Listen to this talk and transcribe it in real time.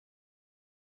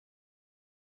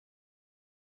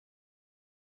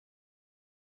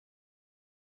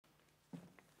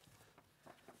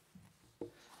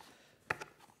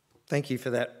Thank you for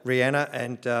that, Rihanna.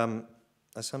 And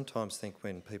I sometimes think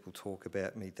when people talk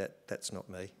about me that that's not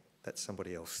me, that's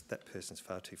somebody else. That person's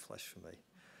far too flash for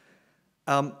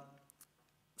me.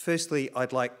 Firstly,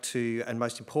 I'd like to, and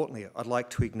most importantly, I'd like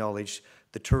to acknowledge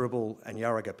the Turrbal and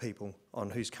Yarraga people on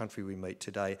whose country we meet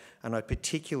today, and I'd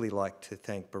particularly like to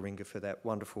thank Baringa for that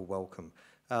wonderful welcome.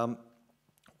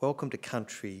 Welcome to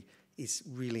country is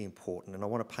really important, and I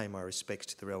want to pay my respects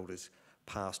to their elders,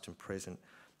 past and present.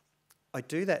 I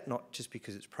do that not just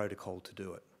because it's protocol to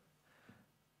do it.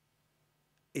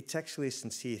 It's actually a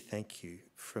sincere thank you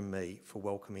from me for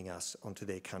welcoming us onto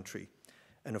their country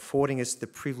and affording us the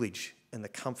privilege and the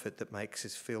comfort that makes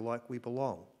us feel like we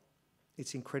belong.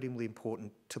 It's incredibly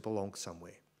important to belong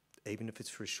somewhere, even if it's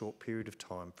for a short period of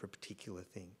time for a particular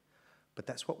thing. But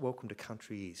that's what welcome to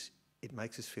country is. It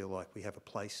makes us feel like we have a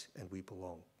place and we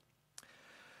belong.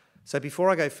 So before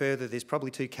I go further, there's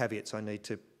probably two caveats I need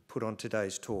to put on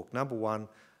today's talk. Number one,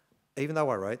 even though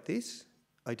I wrote this,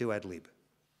 I do ad lib.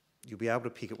 You'll be able to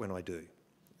pick it when I do.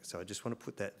 So I just want to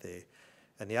put that there.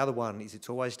 And the other one is it's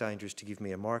always dangerous to give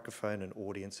me a microphone, an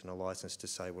audience and a licence to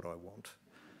say what I want.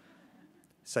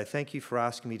 So thank you for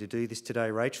asking me to do this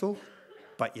today, Rachel,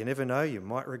 but you never know, you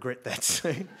might regret that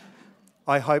soon.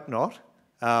 I hope not,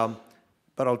 but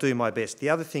I'll do my best. The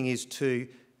other thing is too,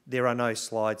 there are no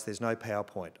slides, there's no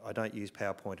PowerPoint. I don't use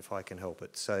PowerPoint if I can help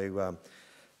it. So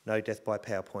no death by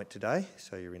PowerPoint today,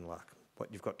 so you're in luck.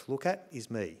 What you've got to look at is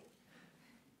me,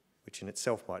 which in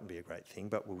itself mightn't be a great thing,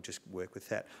 but we'll just work with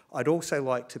that. I'd also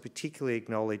like to particularly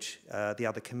acknowledge the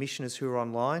other commissioners who are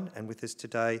online and with us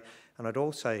today, and I'd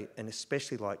also and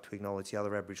especially like to acknowledge the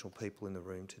other Aboriginal people in the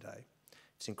room today.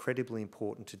 It's incredibly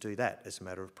important to do that as a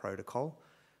matter of protocol.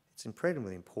 It's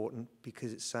incredibly important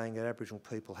because it's saying that Aboriginal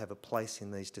people have a place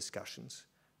in these discussions,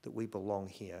 that we belong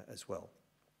here as well.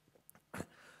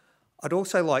 I'd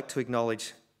also like to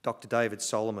acknowledge Dr. David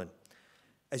Solomon.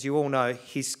 As you all know,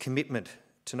 his commitment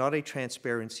to not only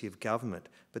transparency of government,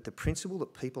 but the principle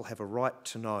that people have a right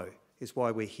to know is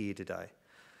why we're here today.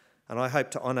 And I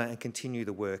hope to honour and continue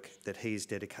the work that he has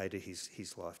dedicated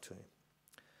his life to.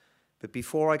 But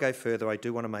before I go further, I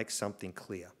do want to make something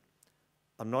clear.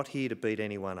 I'm not here to beat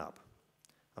anyone up.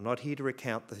 I'm not here to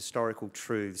recount the historical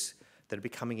truths that are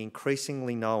becoming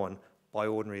increasingly known by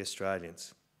ordinary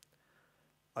Australians.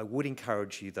 I would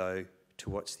encourage you, though, to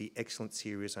watch the excellent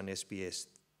series on SBS,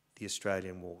 The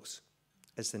Australian Wars,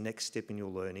 as the next step in your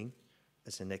learning,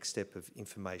 as the next step of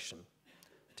information,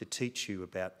 to teach you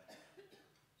about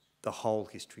the whole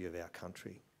history of our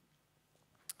country.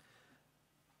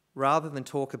 Rather than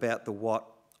talk about the what,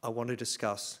 I want to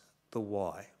discuss the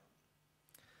why.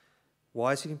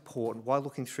 Why is it important? Why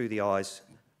looking through the eyes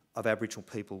of Aboriginal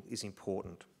people is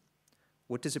important?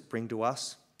 What does it bring to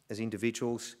us as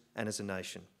individuals and as a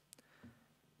nation?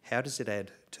 How does it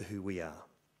add to who we are?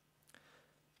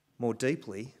 More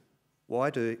deeply, why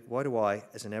do I,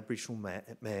 as an Aboriginal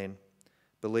man,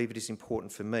 believe it is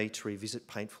important for me to revisit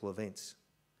painful events?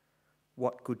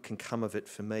 What good can come of it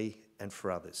for me and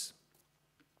for others?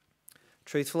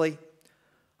 Truthfully,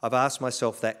 I've asked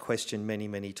myself that question many,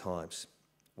 many times.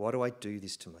 Why do I do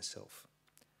this to myself?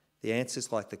 The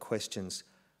answers, like the questions,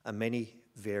 are many,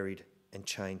 varied and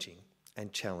changing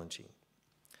and challenging.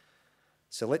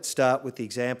 So let's start with the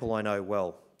example I know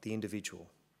well, the individual,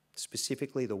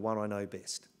 specifically the one I know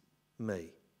best,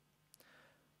 me.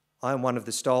 I am one of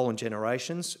the stolen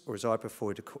generations, or as I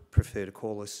prefer to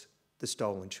call us, the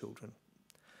stolen children.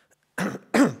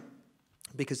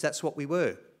 Because that's what we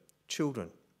were, children.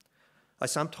 I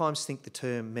sometimes think the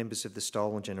term members of the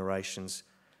stolen generations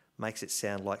makes it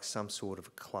sound like some sort of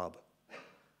a club.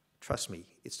 Trust me,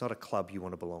 it's not a club you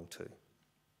want to belong to.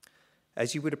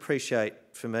 As you would appreciate,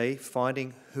 for me,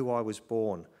 finding who I was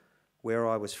born, where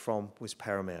I was from, was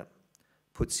paramount.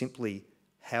 Put simply,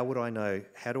 how do I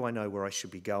know where I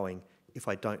should be going if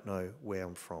I don't know where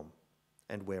I'm from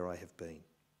and where I have been?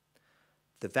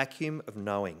 The vacuum of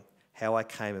knowing how I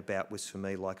came about was for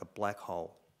me like a black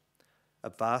hole, a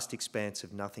vast expanse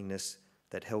of nothingness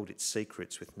that held its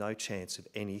secrets with no chance of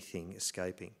anything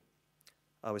escaping.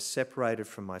 I was separated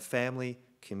from my family,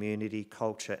 community,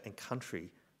 culture and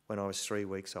country when I was 3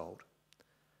 weeks old.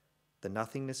 The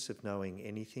nothingness of knowing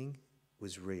anything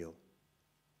was real.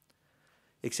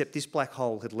 Except this black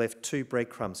hole had left 2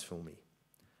 breadcrumbs for me.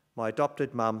 My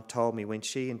adopted mum told me when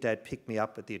she and Dad picked me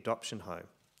up at the adoption home,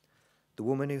 the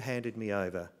woman who handed me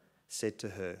over said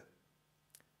to her,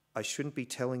 "I shouldn't be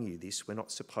telling you this, we're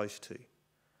not supposed to.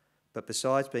 But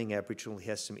besides being Aboriginal, he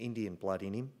has some Indian blood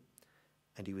in him,"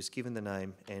 and he was given the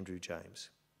name Andrew James.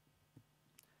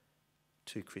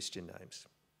 2 Christian names.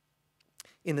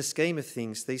 In the scheme of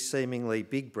things, these seemingly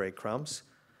big breadcrumbs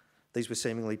These were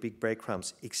seemingly big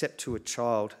breadcrumbs. Except to a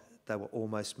child, they were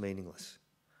almost meaningless.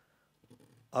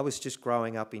 I was just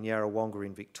growing up in Yarrawonga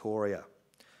in Victoria,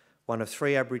 one of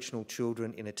 3 Aboriginal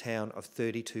children in a town of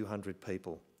 3,200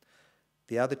 people.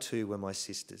 The other 2 were my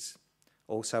sisters,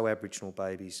 also Aboriginal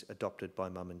babies adopted by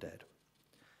mum and dad.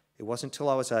 It wasn't until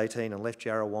I was 18 and left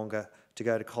Yarrawonga to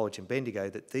go to college in Bendigo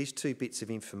that these 2 bits of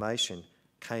information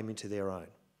came into their own.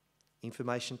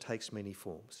 Information takes many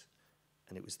forms,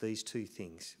 and it was these 2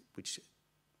 things which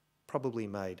probably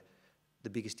made the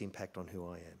biggest impact on who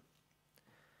I am.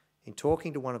 In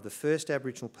talking to one of the first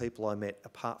Aboriginal people I met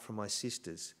apart from my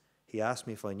sisters, he asked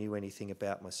me if I knew anything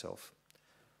about myself.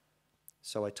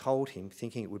 So I told him,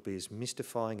 thinking it would be as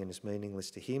mystifying and as meaningless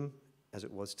to him as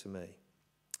it was to me.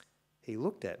 He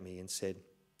looked at me and said,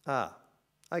 "Ah,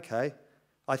 okay,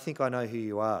 I think I know who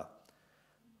you are.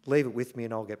 Leave it with me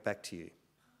and I'll get back to you."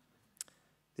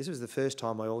 This was the first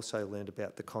time I also learned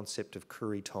about the concept of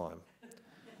Koori time,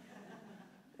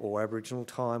 or Aboriginal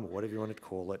time, or whatever you want to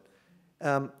call it.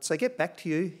 So get back to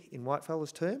you, in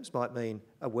whitefellas terms, might mean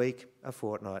a week, a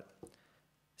fortnight.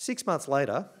 6 months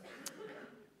later,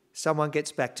 someone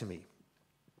gets back to me.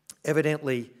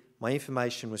 Evidently, my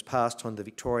information was passed on to the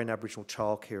Victorian Aboriginal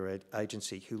Childcare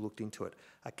Agency, who looked into it.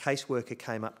 A caseworker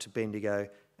came up to Bendigo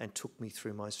and took me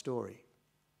through my story.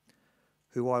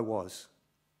 Who I was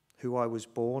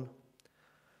born,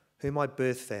 who my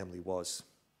birth family was,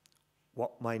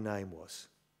 what my name was.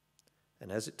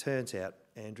 And as it turns out,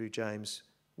 Andrew James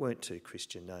weren't 2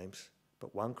 Christian names,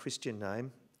 but one Christian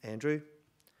name, Andrew,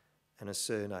 and a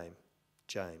surname,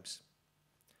 James.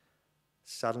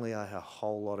 Suddenly I had a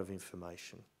whole lot of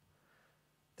information.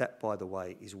 That, by the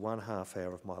way, is 1/2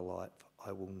 hour of my life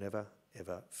I will never,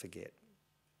 ever forget.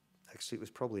 Actually, it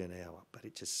was probably an hour, but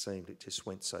it just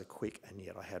went so quick, and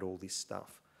yet I had all this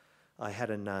stuff. I had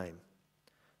a name.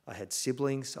 I had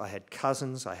siblings, I had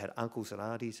cousins, I had uncles and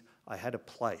aunties, I had a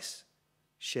place,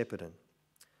 Shepparton.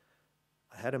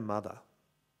 I had a mother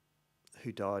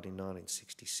who died in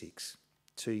 1966,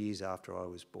 2 years after I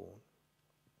was born.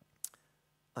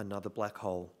 Another black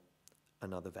hole,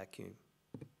 another vacuum.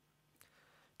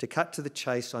 To cut to the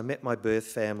chase, I met my birth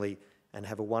family and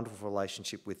have a wonderful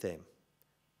relationship with them.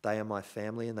 They are my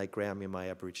family and they ground me in my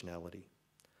Aboriginality.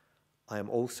 I am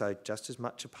also just as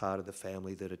much a part of the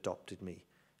family that adopted me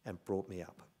and brought me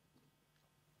up.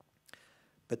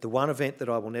 But the one event that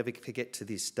I will never forget to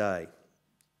this day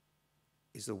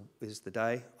is the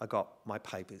day I got my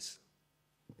papers.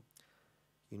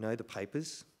 You know the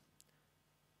papers?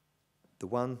 The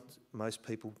ones most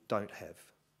people don't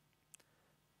have.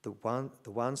 The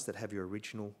ones that have your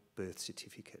original birth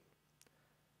certificate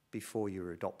before you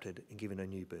were adopted and given a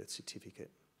new birth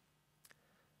certificate.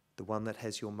 The one that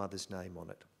has your mother's name on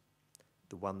it.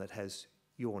 The one that has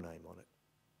your name on it.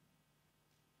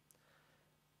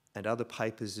 And other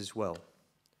papers as well.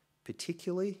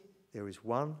 Particularly, there is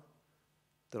one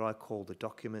that I call the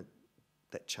document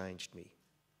that changed me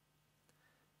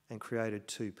and created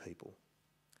 2 people.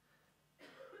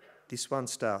 This one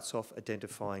starts off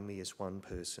identifying me as one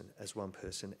person,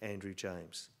 Andrew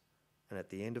James. And at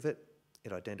the end of it,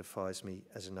 it identifies me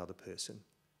as another person,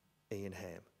 Ian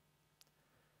Hamm.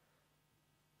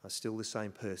 I'm still the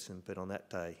same person, but on that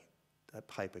day, that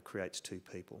paper creates 2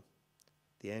 people.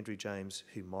 The Andrew James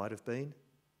who might have been,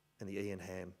 and the Ian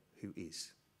Hamm who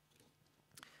is.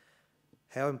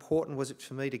 How important was it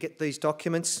for me to get these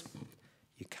documents?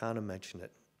 You can't imagine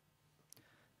it.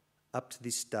 Up to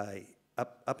this day,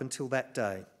 up until that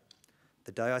day,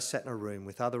 the day I sat in a room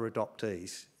with other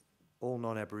adoptees, all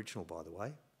non-Aboriginal by the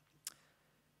way,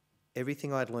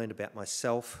 everything I'd learned about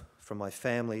myself from my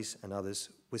families and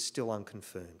others was still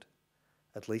unconfirmed,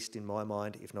 at least in my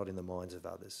mind, if not in the minds of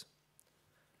others.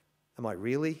 Am I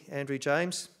really Andrew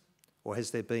James, or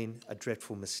has there been a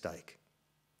dreadful mistake?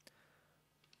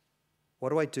 What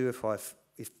do I do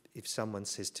if someone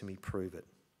says to me, prove it?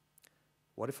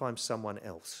 What if I'm someone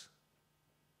else?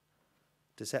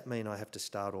 Does that mean I have to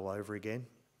start all over again?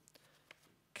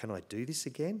 Can I do this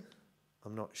again?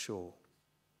 I'm not sure.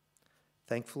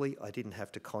 Thankfully, I didn't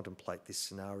have to contemplate this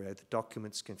scenario. The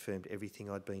documents confirmed everything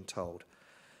I'd been told.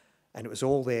 And it was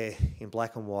all there in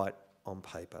black and white on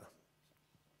paper.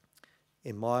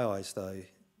 In my eyes, though,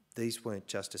 these weren't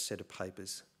just a set of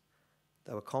papers.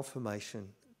 They were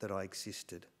confirmation that I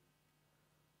existed,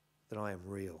 that I am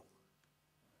real.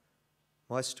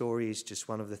 My story is just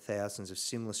one of the thousands of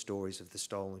similar stories of the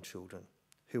stolen children.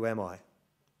 Who am I?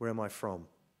 Where am I from?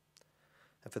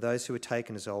 And for those who are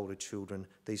taken as older children,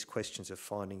 these questions of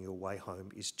finding your way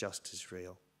home is just as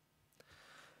real.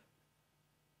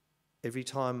 Every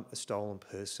time a stolen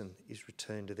person is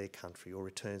returned to their country or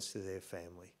returns to their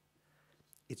family,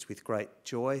 It's with great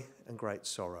joy and great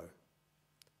sorrow.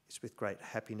 It's with great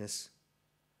happiness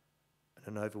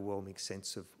and an overwhelming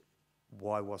sense of,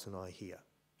 why wasn't I here?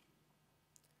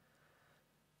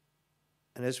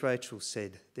 And as Rachel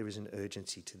said, there is an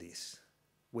urgency to this.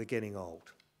 We're getting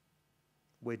old.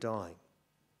 We're dying.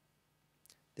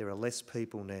 There are less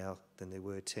people now than there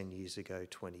were 10 years ago,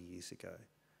 20 years ago.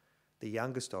 The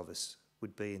youngest of us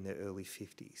would be in their early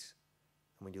 50s.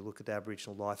 And when you look at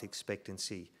Aboriginal life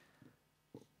expectancy,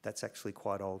 that's actually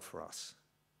quite old for us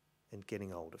and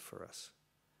getting older for us.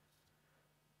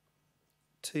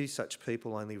 2 such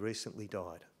people only recently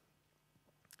died.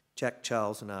 Jack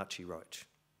Charles and Archie Roach.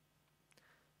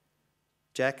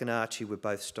 Jack and Archie were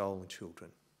both stolen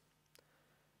children.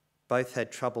 Both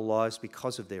had troubled lives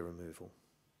because of their removal.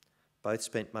 Both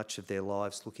spent much of their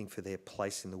lives looking for their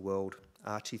place in the world,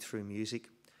 Archie through music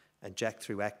and Jack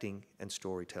through acting and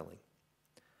storytelling.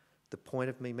 The point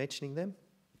of me mentioning them?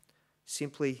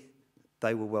 Simply,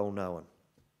 they were well known.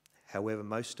 However,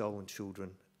 most stolen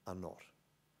children are not.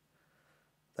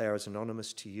 They are as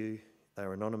anonymous to you, they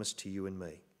are anonymous to you and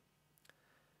me.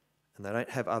 And they don't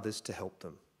have others to help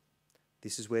them.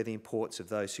 This is where the importance of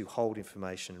those who hold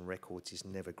information and records is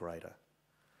never greater.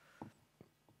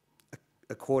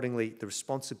 Accordingly, the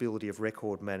responsibility of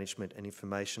record management and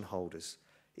information holders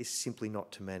is simply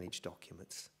not to manage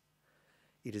documents.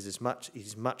 It is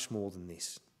much more than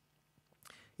this.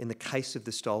 In the case of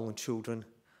the stolen children,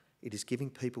 it is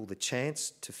giving people the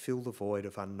chance to fill the void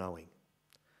of unknowing,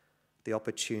 the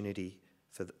opportunity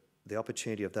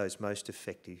of those most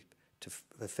affected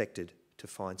to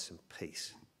find some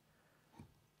peace.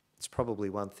 It's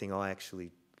probably one thing I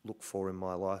actually look for in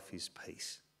my life is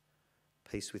peace.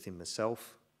 Peace within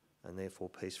myself and therefore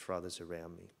peace for others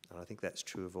around me. And I think that's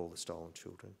true of all the stolen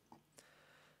children.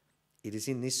 It is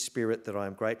in this spirit that I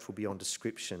am grateful beyond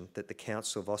description that the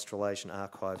Council of Australasian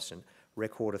Archives and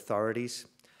Record Authorities,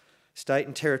 State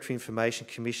and Territory Information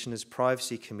Commissioners,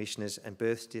 Privacy Commissioners and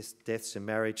Births, Deaths and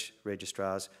Marriage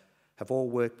Registrars have all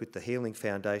worked with the Healing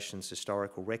Foundation's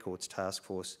Historical Records Task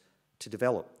Force to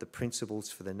develop the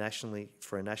principles for a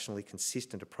nationally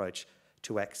consistent approach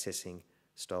to accessing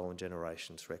stolen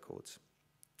generations records.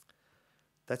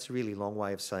 That's a really long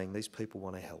way of saying these people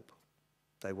want to help.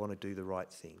 They want to do the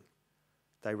right thing.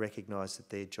 They recognise that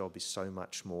their job is so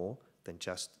much more than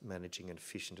just managing an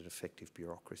efficient and effective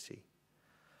bureaucracy.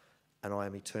 And I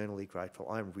am eternally grateful.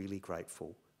 I am really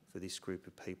grateful for this group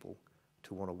of people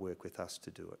to want to work with us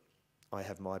to do it. I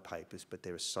have my papers, but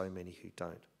there are so many who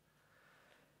don't.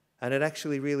 And it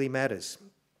actually really matters.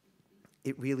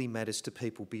 It really matters to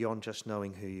people beyond just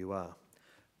knowing who you are.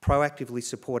 Proactively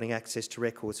supporting access to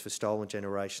records for stolen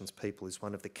generations people is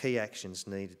one of the key actions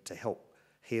needed to help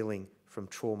healing from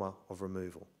trauma of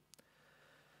removal.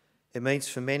 It means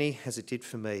for many, as it did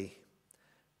for me,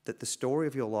 that the story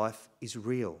of your life is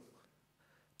real,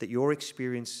 that your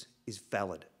experience is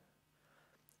valid,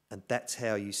 and that's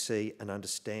how you see and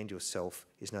understand yourself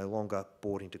is no longer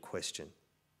brought into question.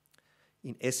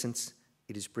 In essence,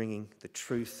 it is bringing the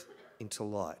truth into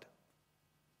light.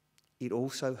 It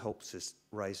also helps us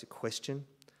raise a question,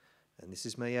 and this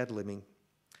is me ad-libbing,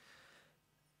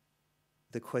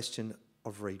 the question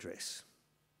of redress.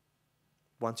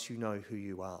 Once you know who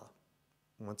you are,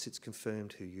 once it's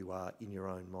confirmed who you are in your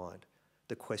own mind,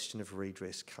 the question of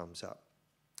redress comes up.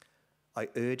 I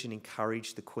urge and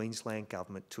encourage the Queensland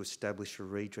Government to establish a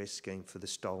redress scheme for the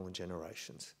stolen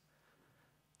generations.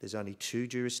 There's only 2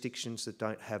 jurisdictions that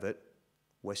don't have it,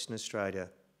 Western Australia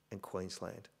and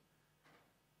Queensland.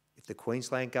 If the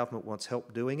Queensland Government wants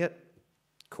help doing it,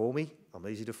 call me, I'm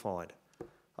easy to find.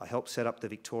 I helped set up the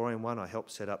Victorian one, I helped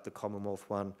set up the Commonwealth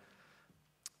one.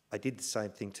 I did the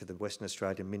same thing to the Western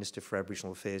Australian Minister for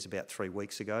Aboriginal Affairs about 3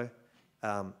 weeks ago,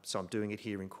 so I'm doing it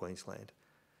here in Queensland.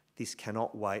 This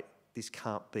cannot wait, this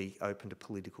can't be open to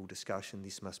political discussion,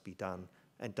 this must be done,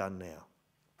 and done now.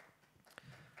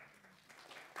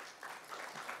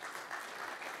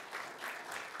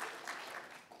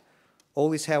 All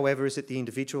this, however, is at the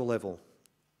individual level.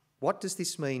 What does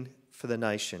this mean for the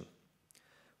nation?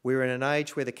 We're in an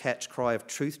age where the catch cry of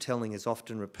truth-telling is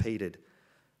often repeated,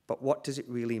 but what does it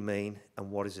really mean and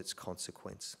what is its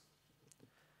consequence?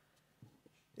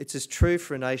 It's as true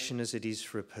for a nation as it is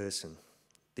for a person.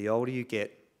 The older you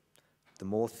get, the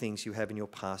more things you have in your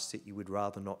past that you would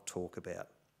rather not talk about.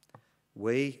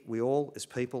 We all, as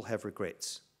people, have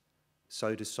regrets.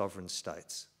 So do sovereign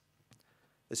states.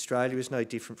 Australia is no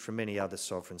different from many other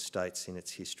sovereign states in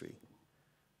its history.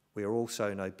 We are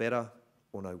also no better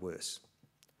or no worse.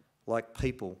 Like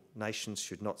people, nations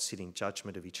should not sit in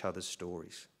judgment of each other's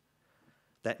stories.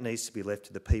 That needs to be left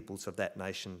to the peoples of that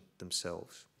nation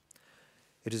themselves.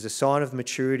 It is a sign of the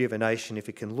maturity of a nation if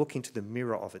it can look into the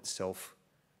mirror of itself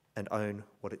and own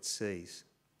what it sees.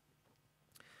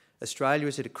 Australia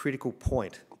is at a critical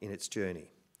point in its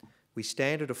journey. We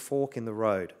stand at a fork in the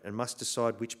road and must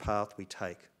decide which path we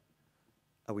take.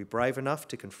 Are we brave enough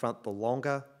to confront the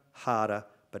longer, harder,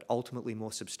 but ultimately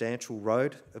more substantial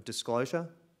road of disclosure?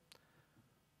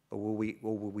 Or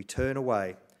will we turn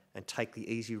away and take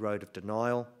the easy road of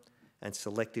denial and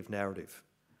selective narrative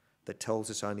that tells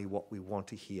us only what we want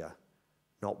to hear,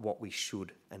 not what we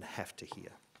should and have to hear?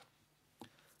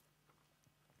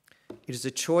 It is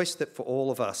a choice that for all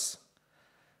of us,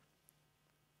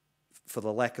 for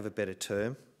the lack of a better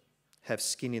term, have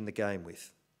skin in the game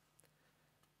with.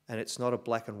 And it's not a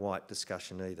black and white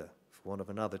discussion either, for want of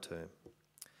another term.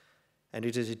 And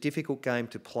it is a difficult game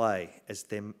to play, as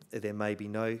there may be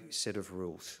no set of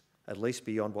rules, at least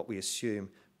beyond what we assume,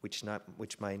 which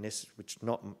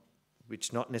not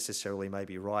necessarily may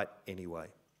be right anyway.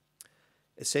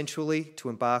 Essentially, to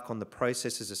embark on the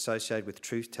processes associated with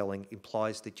truth-telling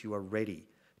implies that you are ready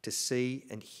to see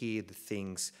and hear the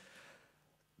things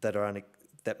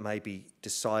that may be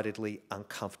decidedly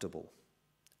uncomfortable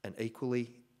and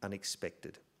equally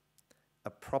unexpected. A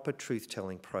proper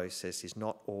truth-telling process is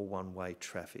not all one-way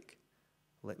traffic.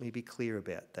 Let me be clear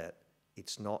about that.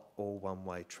 It's not all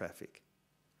one-way traffic.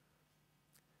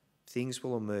 Things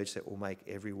will emerge that will make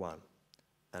everyone,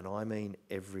 and I mean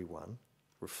everyone,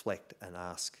 reflect and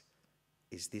ask,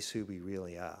 is this who we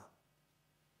really are?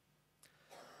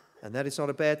 And that is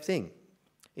not a bad thing.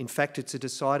 In fact, it's a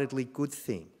decidedly good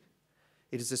thing.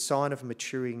 It is a sign of a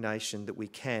maturing nation that we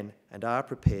can and are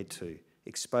prepared to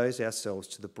expose ourselves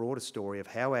to the broader story of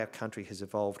how our country has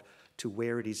evolved to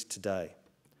where it is today.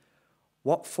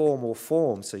 What form or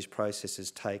forms these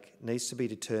processes take needs to be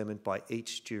determined by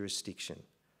each jurisdiction.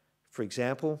 For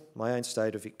example, my own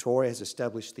state of Victoria has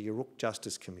established the Yurruk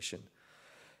Justice Commission.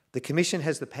 The Commission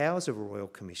has the powers of a Royal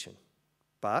Commission,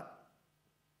 but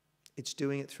it's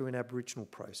doing it through an Aboriginal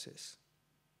process.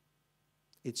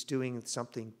 It's doing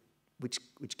something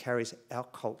which carries our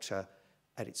culture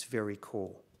at its very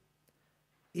core.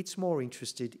 It's more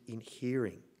interested in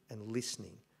hearing and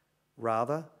listening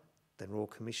rather than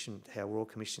how Royal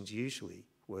Commissions usually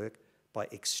work, by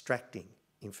extracting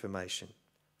information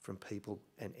from people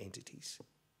and entities.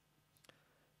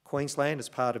 Queensland, as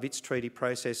part of its treaty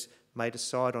process, may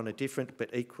decide on a different but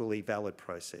equally valid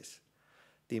process.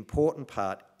 The important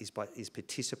part is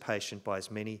participation by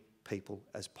as many people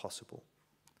as possible.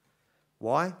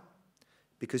 Why?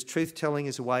 Because truth-telling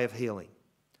is a way of healing.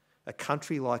 A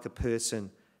country, like a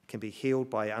person, can be healed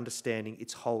by understanding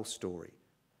its whole story.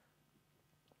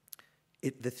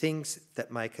 The things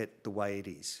that make it the way it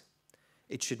is.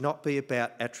 It should not be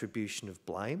about attribution of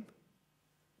blame.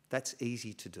 That's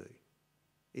easy to do.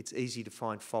 It's easy to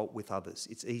find fault with others.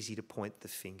 It's easy to point the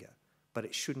finger. But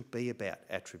it shouldn't be about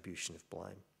attribution of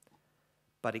blame,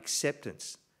 but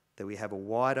acceptance that we have a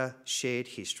wider shared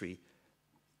history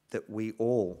that we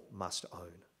all must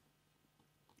own.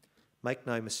 Make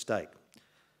no mistake,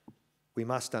 we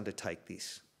must undertake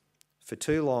this. For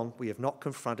too long, we have not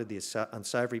confronted the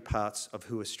unsavoury parts of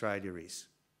who Australia is.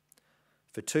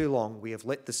 For too long, we have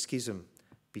let the schism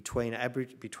between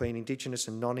Indigenous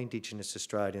and non-Indigenous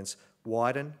Australians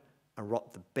widen and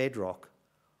rot the bedrock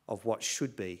of what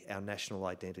should be our national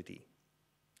identity.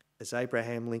 As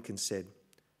Abraham Lincoln said,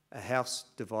 a house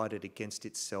divided against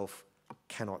itself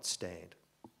cannot stand.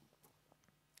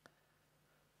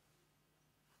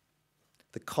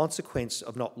 The consequence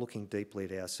of not looking deeply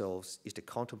at ourselves is to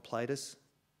contemplate us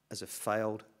as a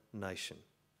failed nation,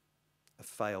 a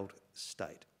failed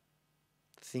state.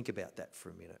 Think about that for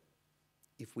a minute.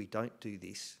 If we don't do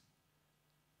this,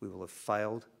 we will have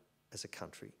failed as a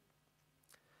country.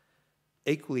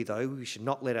 Equally, though, we should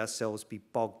not let ourselves be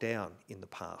bogged down in the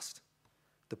past.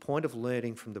 The point of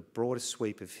learning from the broader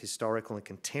sweep of historical and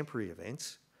contemporary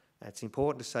events, and it's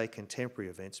important to say contemporary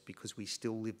events because we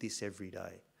still live this every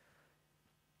day.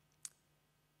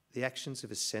 The actions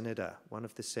of a senator, one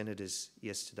of the senators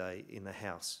yesterday in the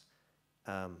House,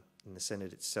 in the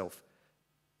Senate itself,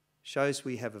 shows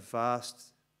we have a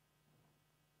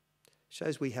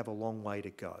long way to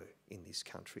go in this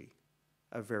country,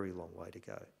 a very long way to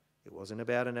go. It wasn't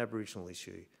about an Aboriginal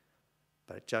issue,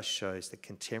 but it just shows that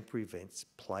contemporary events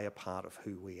play a part of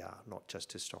who we are, not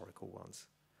just historical ones.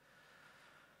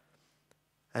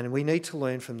 And we need to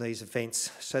learn from these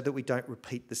events so that we don't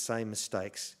repeat the same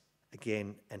mistakes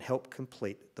again and help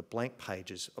complete the blank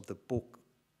pages of the book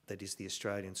that is the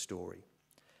Australian story.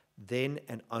 Then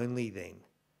and only then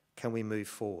can we move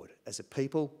forward as a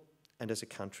people and as a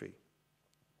country.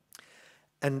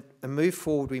 And move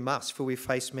forward we must, for we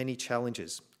face many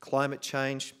challenges. Climate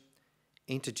change,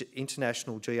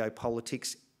 international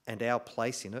geopolitics and our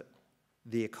place in it,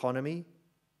 the economy,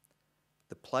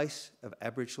 the place of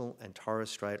Aboriginal and Torres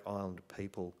Strait Islander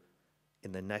people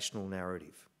in the national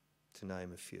narrative, to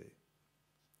name a few.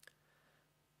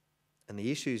 And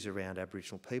the issues around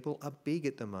Aboriginal people are big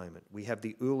at the moment. We have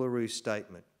the Uluru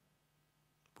Statement.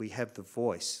 We have the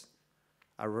Voice,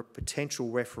 a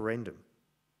potential referendum.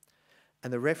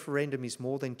 And the referendum is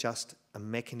more than just a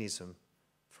mechanism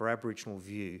for Aboriginal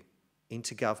view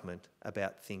into government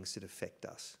about things that affect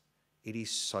us. It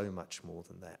is so much more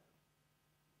than that.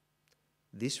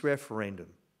 This referendum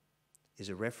is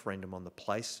a referendum on the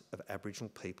place of Aboriginal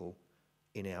people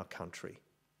in our country.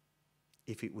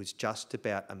 If it was just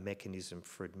about a mechanism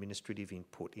for administrative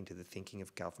input into the thinking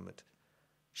of government,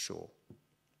 sure,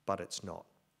 but it's not.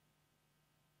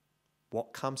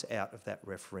 What comes out of that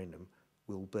referendum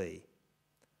will be,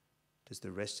 does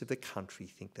the rest of the country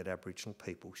think that Aboriginal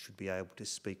people should be able to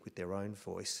speak with their own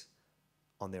voice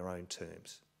on their own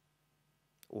terms,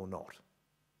 or not?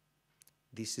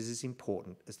 This is as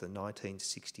important as the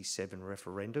 1967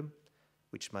 referendum,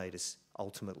 which made us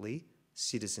ultimately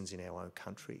citizens in our own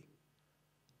country.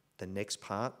 The next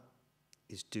part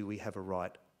is, do we have a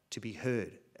right to be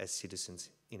heard as citizens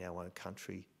in our own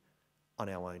country on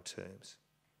our own terms?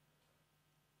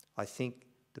 I think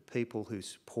the people who are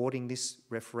supporting this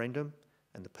referendum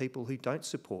and the people who don't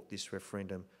support this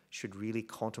referendum should really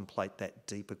contemplate that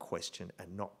deeper question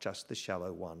and not just the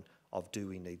shallow one of, do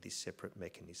we need this separate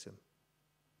mechanism?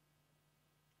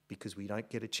 Because we don't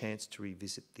get a chance to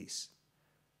revisit this.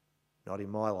 Not in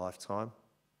my lifetime.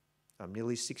 I'm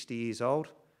nearly 60 years old.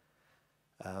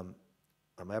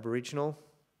 I'm Aboriginal.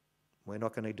 We're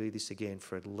not going to do this again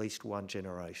for at least one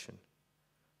generation.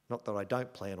 Not that I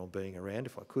don't plan on being around,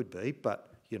 if I could be,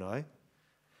 but, you know,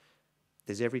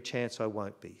 there's every chance I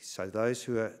won't be. So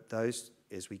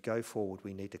as we go forward,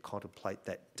 we need to contemplate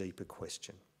that deeper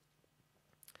question.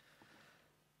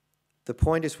 The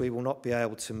point is, we will not be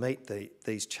able to meet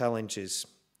these challenges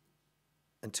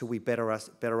until we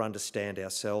better understand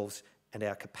ourselves and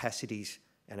our capacities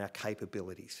and our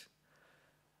capabilities.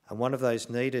 And one of those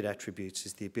needed attributes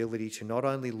is the ability to not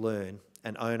only learn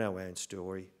and own our own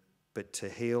story, but to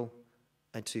heal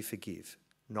and to forgive.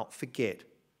 Not forget,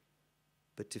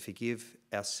 but to forgive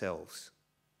ourselves.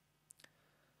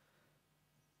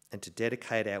 And to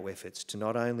dedicate our efforts to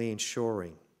not only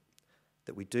ensuring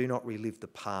that we do not relive the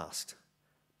past,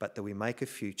 but that we make a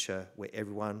future where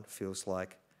everyone feels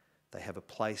like they have a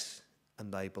place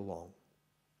and they belong.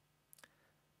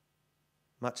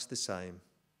 Much the same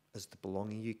as the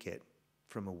belonging you get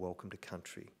from a welcome to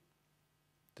country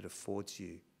that affords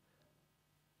you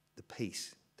the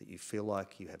peace that you feel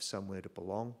like you have somewhere to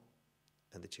belong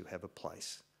and that you have a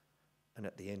place. And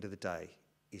at the end of the day,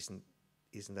 isn't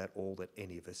that all that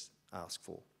any of us ask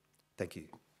for? Thank you.